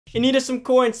In need of some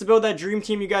coins to build that dream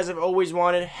team you guys have always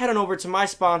wanted, head on over to my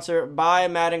sponsor, Buy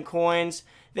Madden Coins.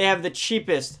 They have the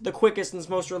cheapest, the quickest, and the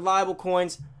most reliable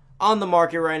coins on the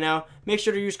market right now. Make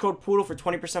sure to use code Poodle for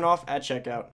 20% off at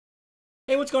checkout.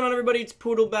 Hey, what's going on, everybody? It's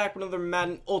Poodle back with another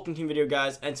Madden Ultimate Team video,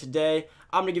 guys. And today,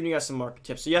 I'm going to give you guys some market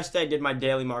tips. So yesterday, I did my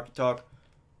daily market talk.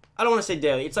 I don't want to say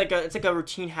daily. It's like a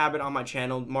routine habit on my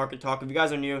channel, market talk. If you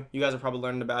guys are new, you guys are probably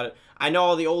learning about it. I know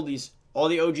all the oldies. All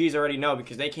the OGs already know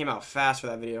because they came out fast for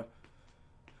that video. It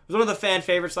was one of the fan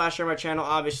favorites last year on my channel.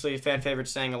 Obviously, fan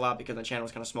favorites saying a lot because the channel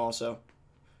was kind of small, so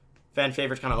fan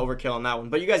favorites kind of overkill on that one.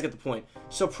 But you guys get the point.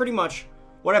 So pretty much,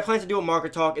 what I plan to do with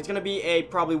Market Talk, it's going to be a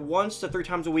probably once to 3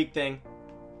 times a week thing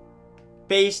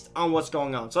based on what's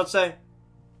going on. So let's say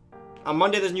on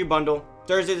Monday there's a new bundle,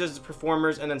 Thursday there's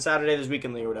performers, and then Saturday there's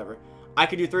weekend league or whatever. I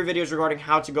could do 3 videos regarding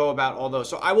how to go about all those.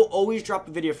 So I will always drop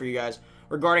a video for you guys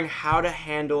regarding how to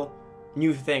handle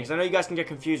new things. I know you guys can get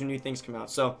confused when new things come out,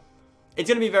 so it's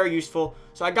going to be very useful.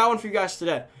 So I got one for you guys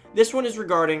today. This one is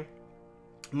regarding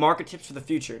market tips for the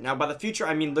future. Now, by the future,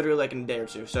 I mean literally like in a day or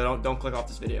two, so don't click off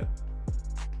this video.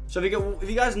 So if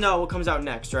you guys know what comes out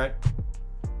next, right?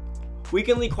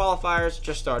 Weekend League qualifiers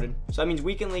just started, so that means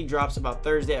Weekend League drops about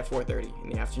Thursday at 4:30 in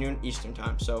the afternoon Eastern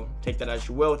time, so take that as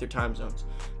you will with your time zones.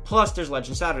 Plus, there's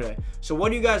Legend Saturday. So what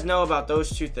do you guys know about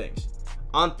those two things?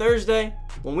 On Thursday,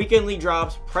 when Weekend League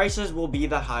drops, prices will be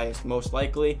the highest, most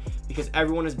likely, because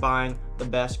everyone is buying the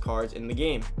best cards in the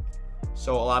game.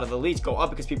 So a lot of the elites go up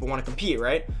because people want to compete,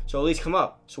 right? So elites come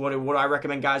up. So what do I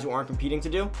recommend guys who aren't competing to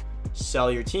do?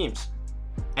 Sell your teams.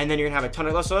 And then you're going to have a ton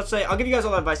of... So let's say, I'll give you guys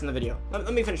all the advice in the video.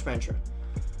 Let me finish my intro.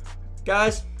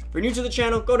 Guys, if you're new to the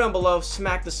channel, go down below,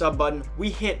 smack the sub button.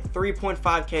 We hit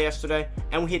 3.5K yesterday,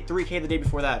 and we hit 3K the day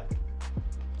before that.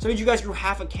 So that means you guys grew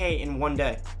half a K in one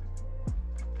day.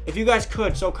 If you guys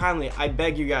could, so kindly, I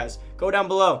beg you guys, go down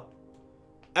below.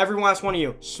 Every last one of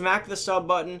you, smack the sub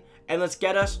button, and let's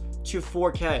get us to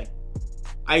 4K.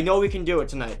 I know we can do it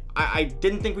tonight. I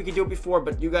didn't think we could do it before,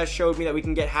 but you guys showed me that we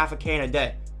can get half a K in a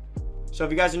day. So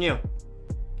if you guys are new,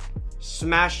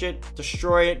 smash it,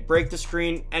 destroy it, break the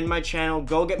screen, end my channel,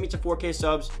 go get me to 4K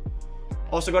subs.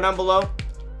 Also, go down below.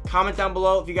 Comment down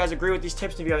below if you guys agree with these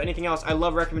tips. If you have anything else, I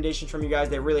love recommendations from you guys.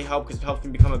 They really help because it helps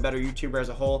me become a better YouTuber as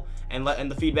a whole, and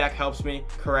the feedback helps me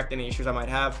correct any issues I might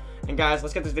have. And guys,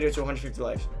 let's get this video to 150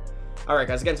 likes. All right,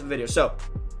 guys, let's get into the video. So,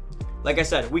 like I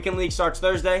said, Weekend League starts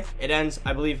Thursday. It ends,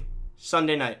 I believe,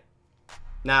 Sunday night.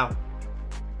 Now,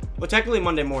 well, technically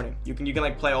Monday morning. You can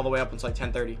like play all the way up until like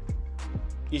 10:30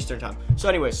 Eastern time. So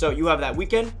anyway, so you have that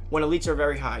weekend when elites are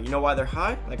very high. You know why they're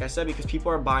high? Like I said, because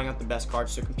people are buying up the best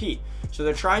cards to compete. So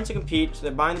they're trying to compete, so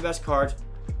they're buying the best cards.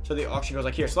 So the auction goes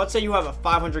like here. So let's say you have a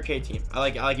 500K team. I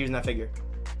like using that figure.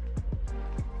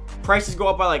 Prices go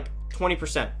up by like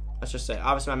 20%. Let's just say.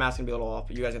 Obviously, my math's gonna be a little off,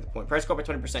 but you guys get the point. Price go up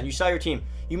by 20%. You sell your team.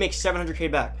 You make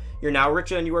 700K back. You're now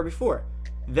richer than you were before.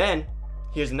 Then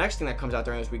here's the next thing that comes out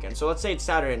during this weekend. So let's say it's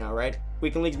Saturday now, right?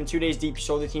 Weekend League's been 2 days deep. You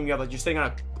sold the team. You have you're sitting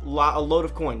on a load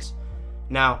of coins.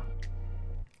 Now,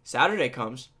 Saturday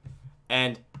comes,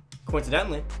 and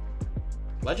coincidentally,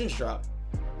 Legends drop.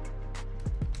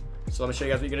 So let me show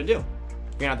you guys what you're gonna do.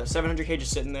 You're gonna have that 700K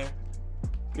just sitting there.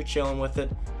 You're chilling with it.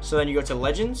 So then you go to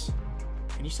Legends,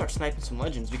 and you start sniping some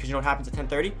Legends because you know what happens at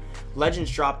 10:30?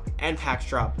 Legends drop and packs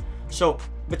drop. So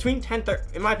between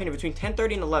 10:30, in my opinion, between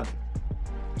 10:30 and 11,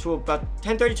 to about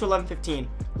 10:30 to 11:15,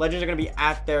 Legends are gonna be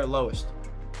at their lowest,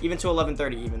 even to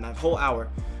 11:30, even that whole hour.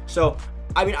 So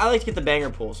I mean, I like to get the banger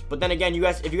pulls, but then again,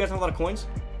 if you guys have a lot of coins,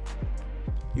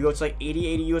 you go to like 80,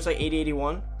 you go to like 80,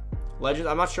 81 Legends.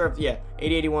 I'm not sure if 80,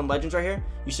 81 Legends right here.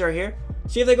 You start here.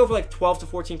 See if they go for like 12 to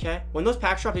 14K. When those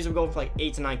packs drop, these will go for like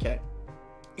 8 to 9K.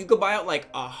 You could buy out like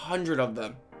 100 of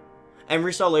them and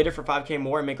resell later for 5K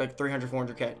more and make like 300,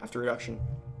 400K after reduction.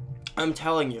 I'm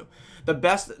telling you, the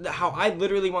best, how I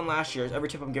literally won last year is every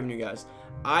tip I'm giving you guys.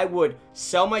 I would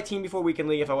sell my team before Weekend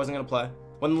League if I wasn't gonna play.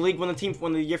 When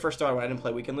the year first started, when I didn't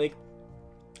play Weekend League,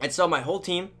 I'd sell my whole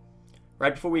team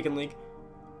right before Weekend League.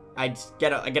 I'd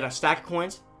get a stack of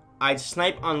coins. I'd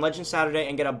snipe on Legend Saturday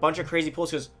and get a bunch of crazy pulls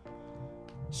because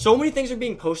so many things are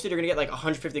being posted. You're gonna get like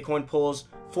 150 coin pulls,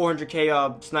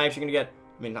 400K snipes. You're gonna get,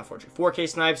 I mean not 400, 4K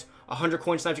snipes, 100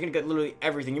 coin snipes. You're gonna get literally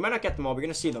everything. You might not get them all, but you're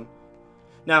gonna see them.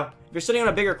 Now, if you're sitting on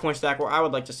a bigger coin stack, where I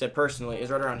would like to sit personally is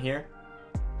right around here.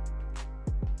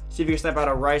 See if you can snipe out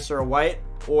a Rice or a White,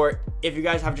 or if you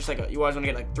guys have just like you guys want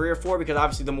to get like 3 or 4, because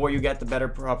obviously the more you get, the better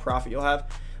profit you'll have.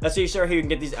 Let's say you start here, you can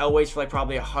get these L weights for like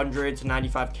probably 100 to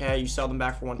 95K. You sell them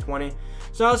back for 120.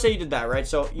 So now let's say you did that, right?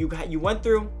 So you went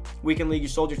through Weekend League, you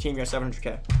sold your team, you got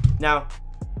 700K. Now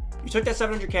you took that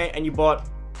 700K and you bought,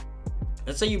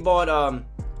 let's say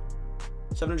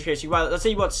 700K. So you buy, let's say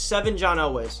you bought 7 John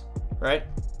Elways, right?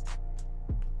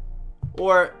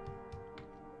 Or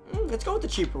let's go with the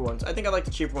cheaper ones. I think I like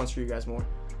the cheaper ones for you guys more.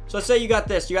 So let's say you got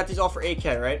this. You got these all for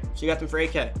 8K, right? So you got them for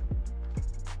 8K.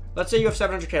 Let's say you have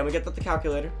 700K. Let me get the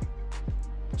calculator.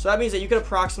 So that means that you could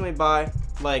approximately buy,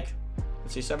 like,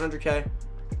 let's see, 700K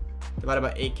divided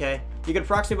by 8K. You could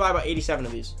approximately buy about 87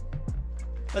 of these.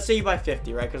 Let's say you buy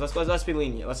 50, right? Because let's be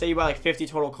lenient. Let's say you buy like 50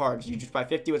 total cards. You just buy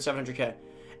 50 with 700K.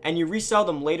 And you resell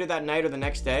them later that night or the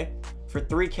next day for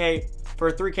 3K, for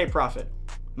a 3K profit.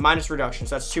 Minus reduction.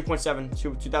 So that's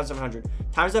 2,700.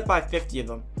 Times that by 50 of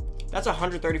them. That's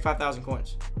 135,000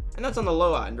 coins. And that's on the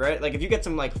low end, right? Like if you get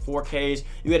some like 4Ks,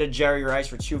 you get a Jerry Rice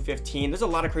for 215. There's a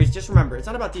lot of crazy. Just remember, it's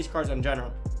not about these cards in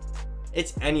general.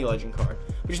 It's any legend card.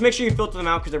 But just make sure you filter them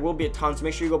out because there will be a ton. So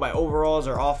make sure you go by overalls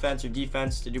or offense or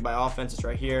defense. To do by offense, it's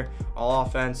right here. All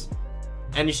offense.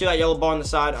 And you see that yellow bar on the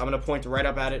side? I'm going to point right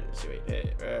up at it. See,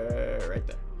 right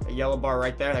there. A yellow bar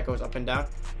right there that goes up and down.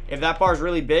 If that bar is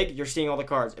really big, you're seeing all the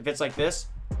cards. If it's like this,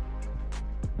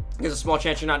 there's a small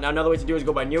chance you're not. Now, another way to do it is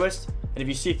go by newest. And if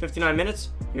you see 59 minutes,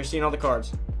 you're seeing all the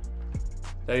cards.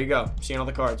 There you go. You're seeing all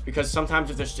the cards. Because sometimes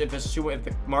if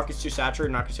the market's too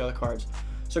saturated, you're not going to see all the cards.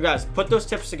 So, guys, put those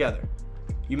tips together.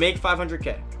 You make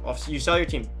 500K. You sell your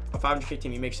team, a 500K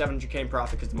team. You make 700K in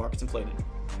profit because the market's inflated.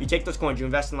 You take those coins, you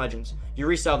invest in legends. You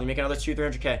resell them, you make another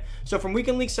 200-300K. So from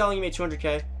weekend league selling, you made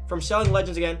 200K. From selling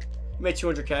legends again, you made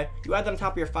 200K. You add that on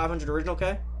top of your 500 original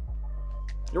K.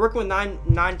 You're working with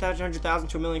 900,000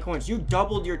 to 1 million coins. You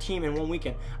doubled your team in one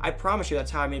weekend. I promise you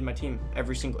that's how I made my team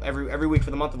every week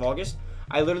for the month of August.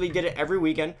 I literally did it every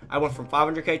weekend. I went from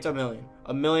 500K to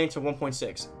a million to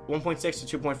 1.6, 1.6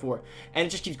 to 2.4. And it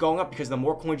just keeps going up because the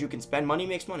more coins you can spend, money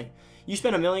makes money. You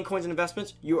spend 1 million coins in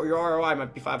investments, your ROI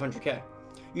might be 500K.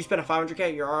 You spend a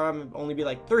 500K, your ROI might only be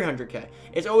like 300K.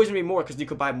 It's always gonna be more because you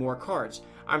could buy more cards.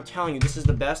 I'm telling you, this is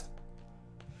the best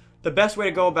way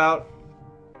to go about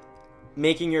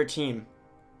making your team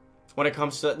when it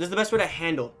comes to, this is the best way to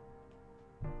handle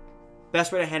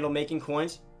making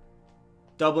coins,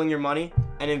 doubling your money,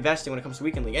 and investing when it comes to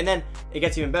weekend league. And then it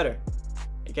gets even better.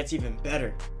 It gets even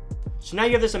better. So now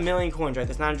you have this 1 million coins, right?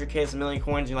 This 900K, this 1 million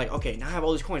coins. And you're like, okay, now I have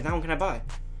all these coins. Now what can I buy?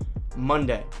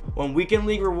 Monday, when weekend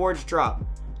league rewards drop,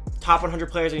 top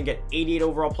 100 players are gonna get 88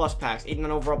 overall plus packs,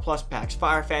 89 overall plus packs,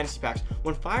 fire fantasy packs.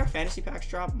 When fire fantasy packs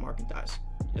drop, market dies.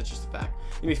 That's just a fact.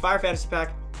 Give me fire fantasy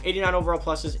pack, 89 overall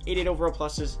pluses, 88 overall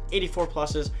pluses, 84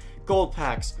 pluses, gold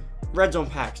packs, red zone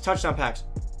packs, touchdown packs,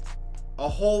 a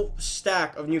whole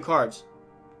stack of new cards.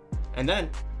 And then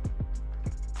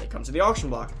they come to the auction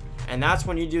block, and that's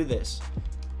when you do this.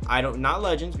 Not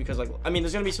legends, because like, I mean,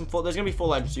 there's gonna be full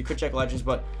legends, so you could check legends,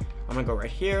 but I'm gonna go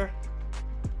right here.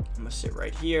 I'm gonna sit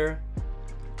right here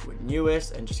with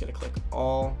newest and just gonna click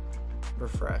all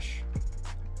refresh.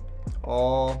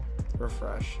 All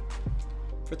refresh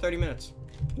for 30 minutes.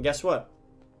 And guess what?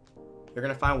 You're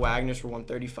gonna find Wagner's for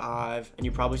 135, and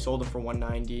you probably sold them for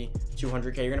 190,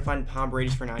 200K. You're gonna find Tom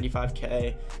Brady's for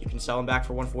 95K. You can sell them back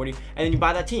for 140, and then you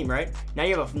buy that team, right? Now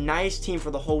you have a nice team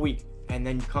for the whole week, and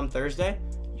then you come Thursday,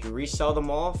 you resell them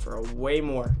all for a way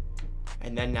more.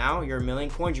 And then now you're 1 million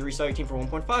coins, you resell your team for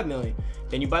 1.5 million.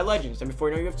 Then you buy legends, then before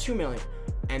you know you have 2 million.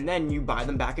 And then you buy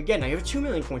them back again. Now you have a 2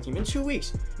 million coin team in 2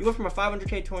 weeks. You went from a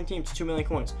 500K coin team to 2 million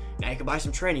coins. Now you can buy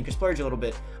some training, you can splurge a little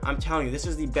bit. I'm telling you, this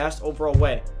is the best overall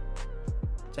way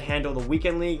to handle the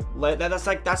weekend league.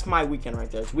 That's my weekend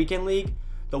right there. It's weekend league,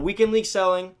 the weekend league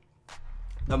selling,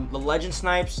 the legend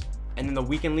snipes, and then the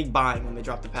weekend league buying when they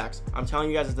drop the packs. I'm telling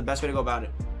you guys, it's the best way to go about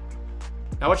it.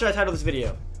 Now, what should I title this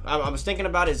video? I was thinking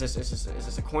about, is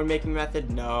this a coin making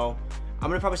method? No. I'm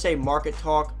gonna probably say market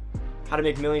talk, how to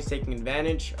make millions taking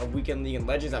advantage of weekend league and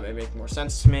legends. That may make more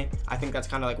sense to me. I think that's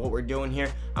kind of like what we're doing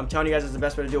here. I'm telling you guys, it's the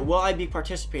best way to do it. Will I be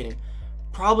participating?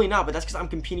 Probably not, but that's because I'm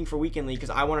competing for weekend league, because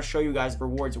I want to show you guys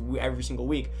rewards every single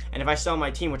week. And if I sell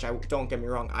my team, which don't get me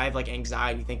wrong, I have like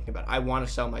anxiety thinking about it. I want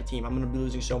to sell my team. I'm going to be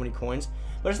losing so many coins,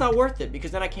 but it's not worth it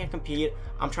because then I can't compete.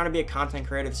 I'm trying to be a content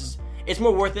creator. It's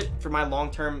more worth it for my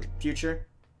long-term future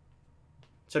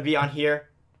to be on here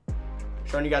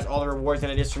showing you guys all the rewards than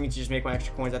it is for me to just make my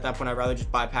extra coins. At that point, I'd rather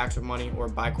just buy packs with money or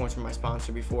buy coins from my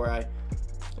sponsor before I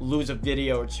lose a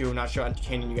video or two. I'm not sure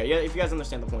entertaining you guys. Yeah, if you guys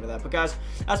understand the point of that. But guys,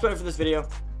 that's about it for this video.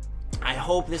 I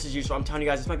hope this is useful. I'm telling you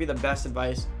guys, this might be the best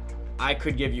advice I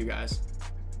could give you guys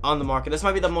on the market. This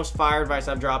might be the most fire advice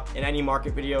I've dropped in any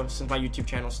market video since my YouTube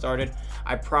channel started.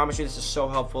 I promise you this is so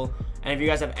helpful. And if you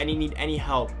guys have need any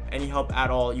help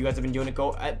at all, you guys have been doing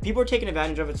it. People are taking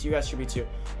advantage of it, so you guys should be too.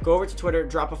 Go over to Twitter,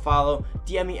 drop a follow,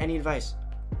 DM me any advice.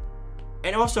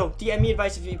 And also, DM me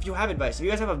advice if you have advice. If you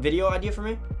guys have a video idea for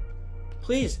me,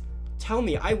 please tell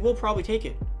me. I will probably take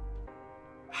it.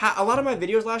 A lot of my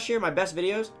videos last year, my best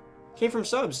videos, came from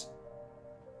subs.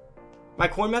 My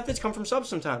coin methods come from subs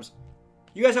sometimes.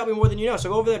 You guys help me more than you know, so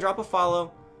go over there, drop a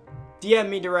follow, DM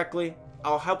me directly.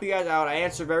 I'll help you guys out. I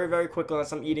answer very, very quickly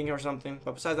unless I'm eating or something.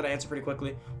 But besides that, I answer pretty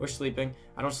quickly or sleeping.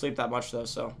 I don't sleep that much, though,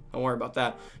 so don't worry about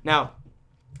that. Now,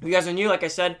 if you guys are new, like I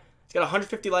said, it's got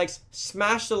 150 likes.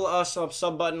 Smash the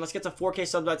sub button. Let's get to 4K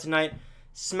subs by tonight.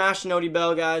 Smash the noti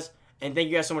bell, guys. And thank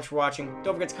you guys so much for watching.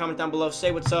 Don't forget to comment down below.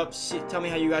 Say what's up. Tell me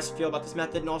how you guys feel about this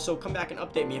method. And also, come back and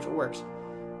update me if it works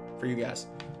for you guys.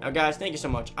 Now, guys, thank you so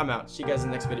much. I'm out. See you guys in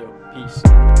the next video.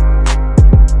 Peace.